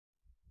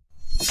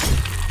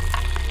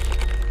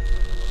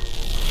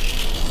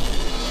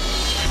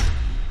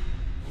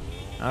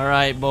All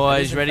right,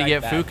 boys, ready to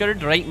get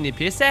fuckered right in the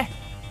pussy?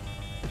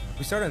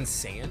 We start on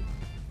sand.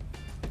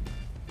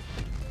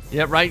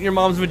 Yep, right in your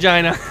mom's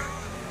vagina.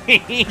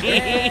 Really?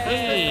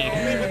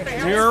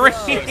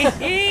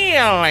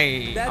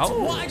 That's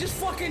why I just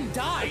fucking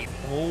died.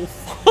 Oh,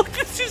 fuck,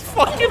 this is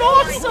fucking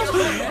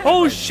awesome.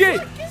 Oh,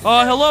 shit.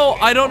 Hello,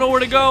 I don't know where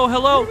to go.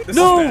 Hello.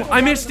 No, I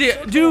missed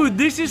it. Dude,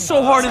 this is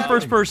so hard in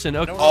first person.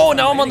 Okay. Oh,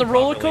 now I'm on the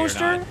roller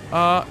coaster.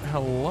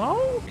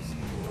 Hello?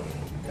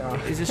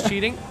 Is this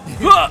cheating?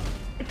 Go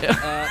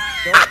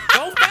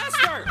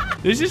faster.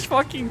 This is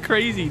fucking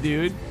crazy,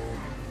 dude.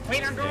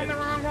 Wait, I'm going the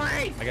wrong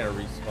way. I gotta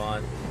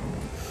respawn.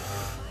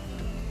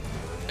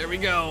 There we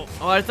go.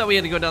 Oh, I thought we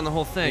had to go down the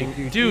whole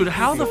thing. Dude,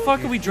 how the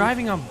fuck are we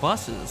driving on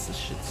buses? This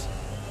shit's...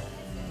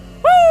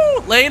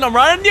 Woo! Lane, I'm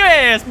riding your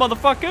ass,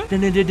 motherfucker.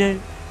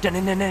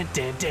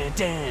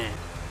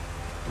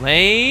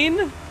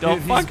 Lane,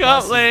 don't fuck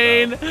up,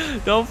 Lane.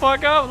 Don't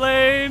fuck up,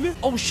 Lane.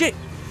 Oh, shit.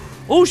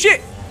 Oh,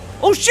 shit.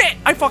 Oh, shit.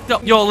 I fucked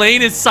up. Yo,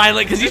 Lane is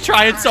silent because he's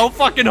trying so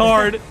fucking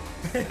hard.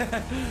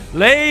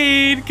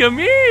 Lane, come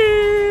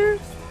here.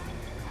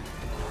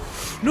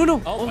 No, no.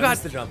 Oh, God.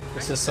 The jump.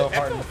 This is so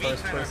hard in the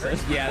first person.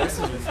 Yeah, this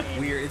is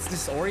weird. It's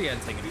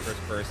disorienting in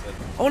first person.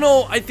 Oh,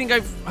 no. I think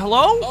I've...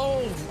 Hello?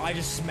 Oh, I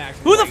just smacked.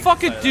 Who the fuck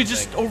did you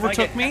just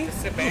overtook me?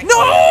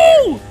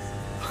 No!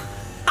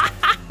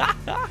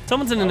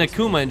 Someone's in an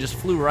Akuma and just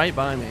flew right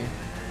by me.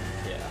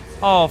 Yeah.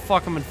 Oh,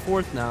 fuck. I'm in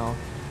fourth now.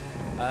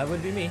 It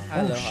would be me.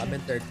 Hello, I'm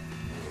in third.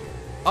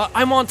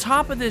 I'm on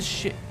top of this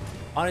shit.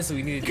 Honestly,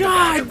 we need to do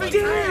God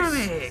damn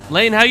it.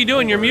 Lane, how you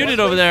doing? You're muted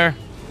over there.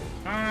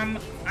 I'm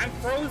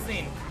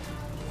frozen.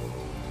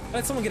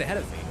 Let someone get ahead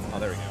of me. Oh,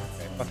 there we go.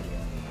 Okay, fuck you.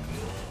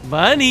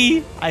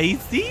 Bunny, I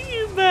see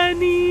you,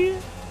 Bunny.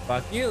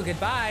 Fuck you.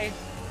 Goodbye.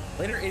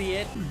 Later,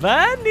 idiot.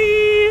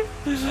 Bunny.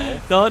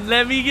 Don't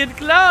let me get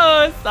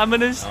close. I'm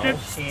gonna sneep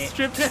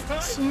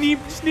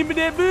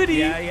that booty.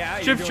 Yeah.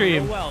 Strip you're doing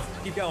stream. real well.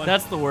 Keep going.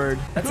 That's the word.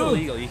 That's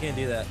illegal. You can't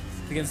do that.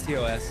 It's against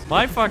TOS.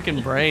 My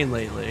fucking brain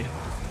lately.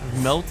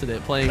 I've melted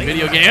it playing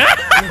video games. Yeah!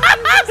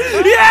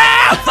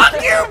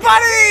 Fuck you,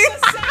 buddy!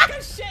 Sack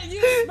of shit.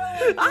 You smell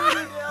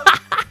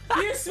like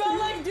doo-doo. You smell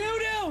like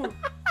doo-doo.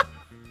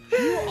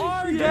 You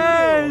are doo-doo.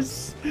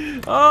 Yes!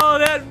 Oh,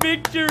 that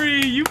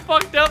victory! You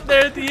fucked up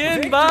there at the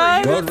end,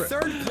 bud. You got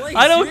third place.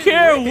 I don't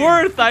care.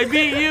 Worth, I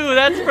beat you.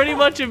 That's pretty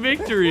much a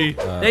victory.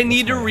 They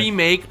need to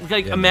remake.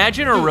 Like,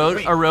 imagine a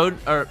road,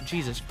 or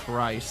Jesus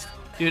Christ.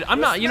 Dude,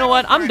 I'm not, you know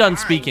what? I'm done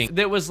speaking.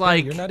 That was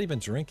like... You're not even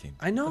drinking.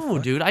 I know,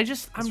 dude. I'm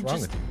just...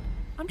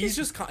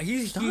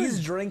 He's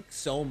drank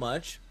so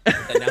much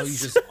that now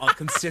he's just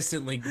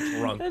consistently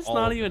drunk. That's all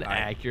not even the time.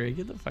 accurate.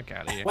 Get the fuck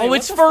out of here. Wait, Oh,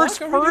 it's what the first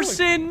fuck are we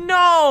person?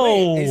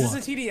 No! Wait, is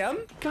this a TDM?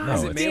 God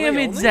No, damn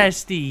it, only?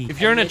 Zesty.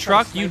 If you're in a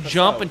truck, you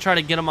jump and try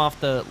to get him off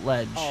the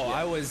ledge. Oh,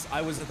 I was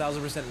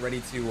 1,000%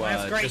 ready to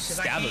That's great, just because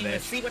I stab can't a even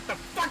bitch. see what the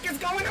fuck is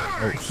going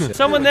on. Oh, shit.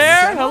 Someone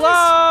there?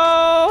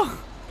 Hello?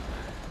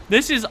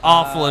 This is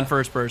awful in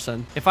first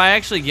person. If I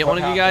actually get one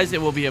of you guys,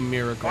 it will be a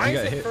miracle. Why You is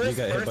got it hit- first you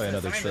got hit by person?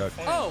 another It's not even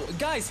truck. funny. Oh,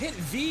 guys, hit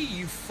V,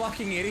 you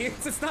fucking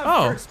idiots. It's not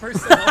Oh. first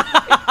person.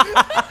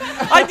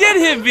 I did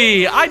hit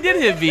V. I did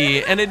hit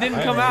V, and it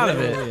didn't come out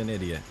of it. Really an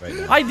idiot right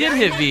now. I did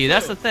hit V.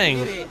 That's the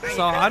thing.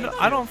 So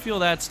I don't feel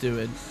that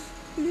stupid.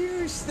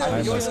 You're still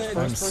I'm good.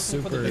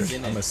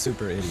 a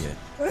super idiot.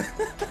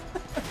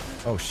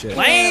 Oh shit.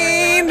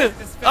 Lane!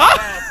 This fell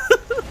off.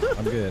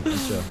 I'm good. I'm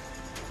chill.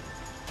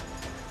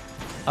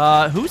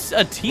 Who's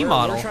a T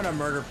model? We're trying to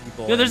murder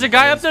people. Yeah, there's a and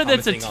guy up he's there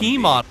that's a commenting on T V.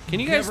 model. Can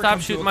you guys Never stop come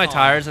to shooting a my call.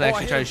 tires and Oh,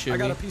 actually I try to hit him. shoot I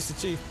got me? a piece of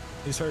chief.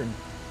 He's hurting.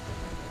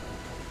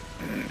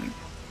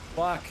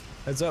 Fuck.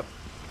 Heads up.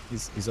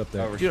 He's up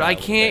there. Dude, I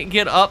can't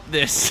get up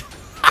this.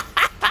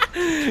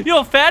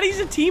 Yo, Fatty's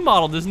a T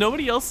model. Does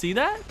nobody else see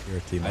that? You're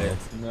a team model.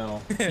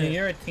 No. Yeah,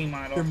 you're a team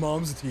model. Your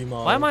mom's a team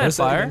model. Why am I on What does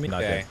that fire? even mean?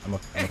 Not Okay. good. I'm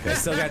I okay.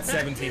 still got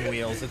 17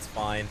 wheels. It's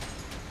fine.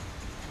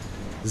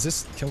 Is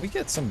this? Can we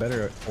get some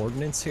better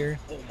ordnance here?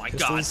 Oh my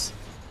Pistols?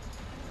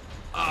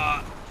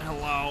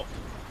 Hello.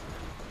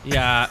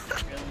 Yeah.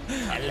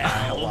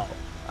 Hello.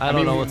 I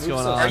don't know what's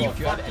going Are you on.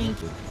 fucking?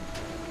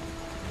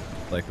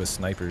 Like with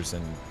snipers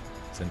and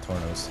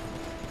Centornos.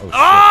 Oh shit.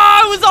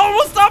 Ah, I was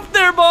almost up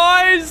there,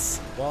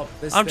 boys. Well,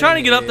 this I'm trying to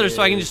thing get up there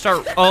so I can just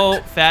start.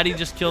 Oh, Fatty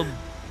just killed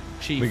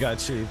Chief. We got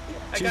chief.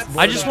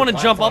 I just want to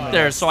jump up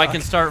there so I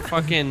can start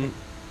fucking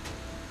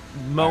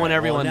mowing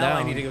everyone now down.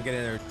 I need to go get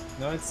in there.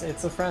 No,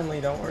 it's a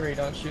friendly. Don't worry.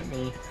 Don't shoot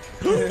me.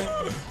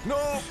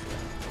 No.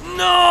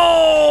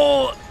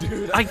 No!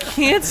 I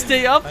can't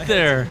stay up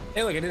there.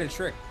 Hey, look, I did a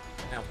trick.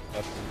 Now.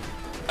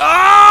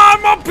 Ah,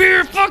 I'm up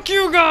here. Fuck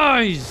you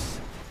guys.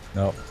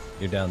 No.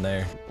 You're down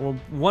there. Well,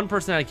 one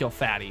person had to kill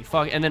Fatty.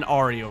 Fuck, and then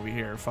Ari over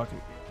here.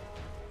 Fucking.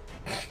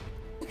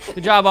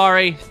 Good job,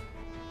 Ari.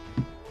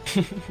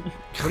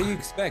 What do you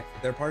expect?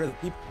 They're part of the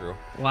Peep crew.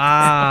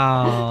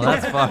 Wow,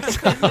 that's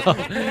fucked up.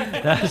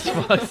 That's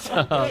fucked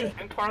up.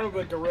 I'm part of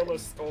the Gorilla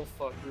Skull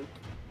Fuck group.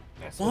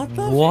 What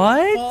the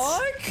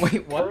What? fuck?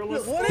 Wait,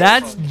 what?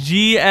 That's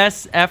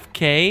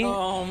GSFK.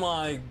 Oh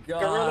my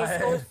Gorilla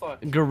skull god.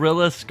 fuck.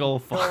 Gorilla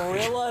Skullfuck.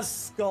 Gorilla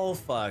skull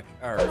fuck.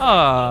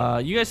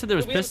 Alright. You guys said there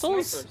was We have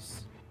pistols? snipers.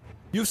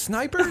 You have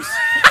snipers?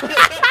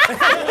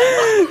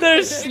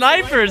 There's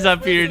snipers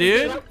up here,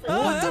 dude.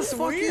 What the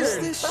fuck is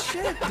this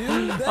shit,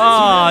 dude?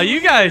 Oh, you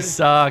guys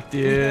suck, We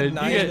had dude.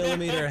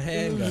 9mm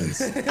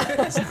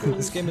handguns.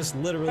 This game is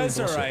literally That's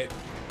bullshit. alright.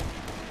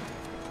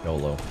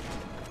 YOLO.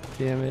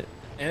 Damn it.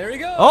 And there we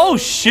go. Oh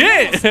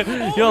shit!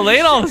 Yo,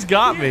 Lane almost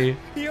got me.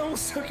 He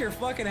almost took your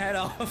fucking head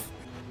off.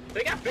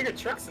 They got bigger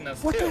trucks than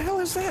us. What too. the hell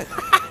is that?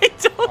 I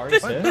don't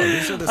think, What? No,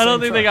 these are the I don't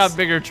same think they trucks. got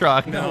bigger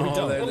truck. No, we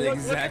don't. they're Well, the look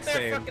exact at their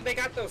same. fucking, they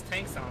got those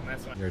tanks on.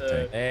 That's what. Your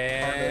tank.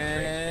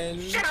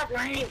 And Shut up,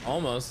 Lane.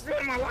 almost.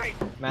 Ruin my life.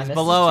 Man, this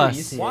below is too us.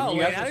 easy. Wow, You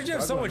Lane, guys how are did you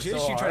have so much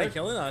struggling issue trying to hard.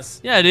 killing us?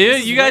 Yeah, dude,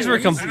 This you is guys way were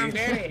easy. I'm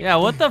dead. Yeah,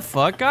 what the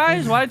fuck,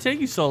 guys? Why did it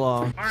take you so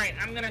long? All right,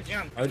 I'm gonna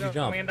jump. How'd you I'm gonna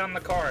jump? Land on the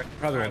car.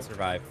 Probably All won't right,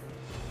 survive.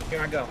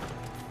 Here I go.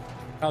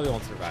 Probably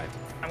won't survive.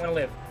 I'm gonna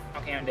live.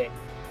 Okay, I'm dead.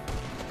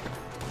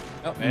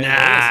 Oh, and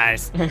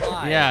Nice. there it is.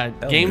 Lie. Yeah,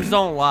 Hell games yeah.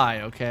 don't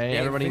lie, okay? Yeah,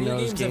 Everybody video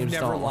knows games games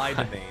have never don't lied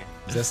lie. to me.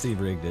 Zesty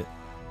rigged it.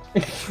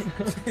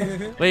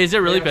 Wait, is it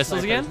really They have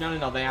pistols snipers. again?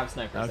 No, they have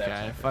snipers. they have Okay,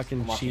 snipers.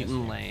 fucking I'm watching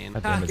cheating this. Lane.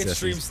 God damn it, Get Zesty.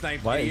 stream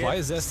sniped, Why idiot.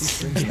 is Zesty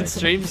stream sniping?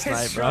 Stream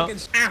snipe, bro.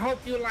 I hope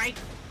you like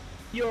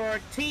your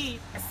tea.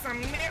 Some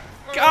milk.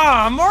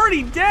 God, I'm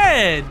already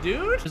dead,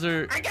 dude. Is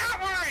there... I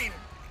got one.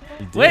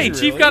 He did. Wait,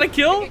 Chief got a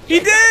kill? He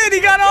did! He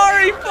got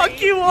Ari!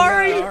 Fuck you,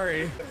 Ari!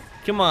 Sorry.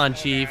 Come on,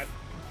 Chief.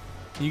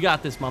 You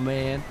got this, my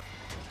man.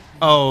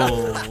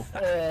 Oh.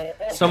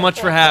 So much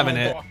for having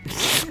it.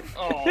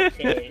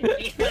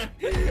 Okay.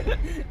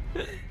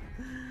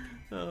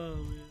 Oh,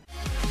 man.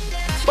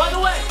 By the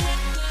way,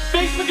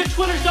 Facebook and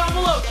Twitter's down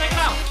below. Check it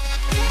out.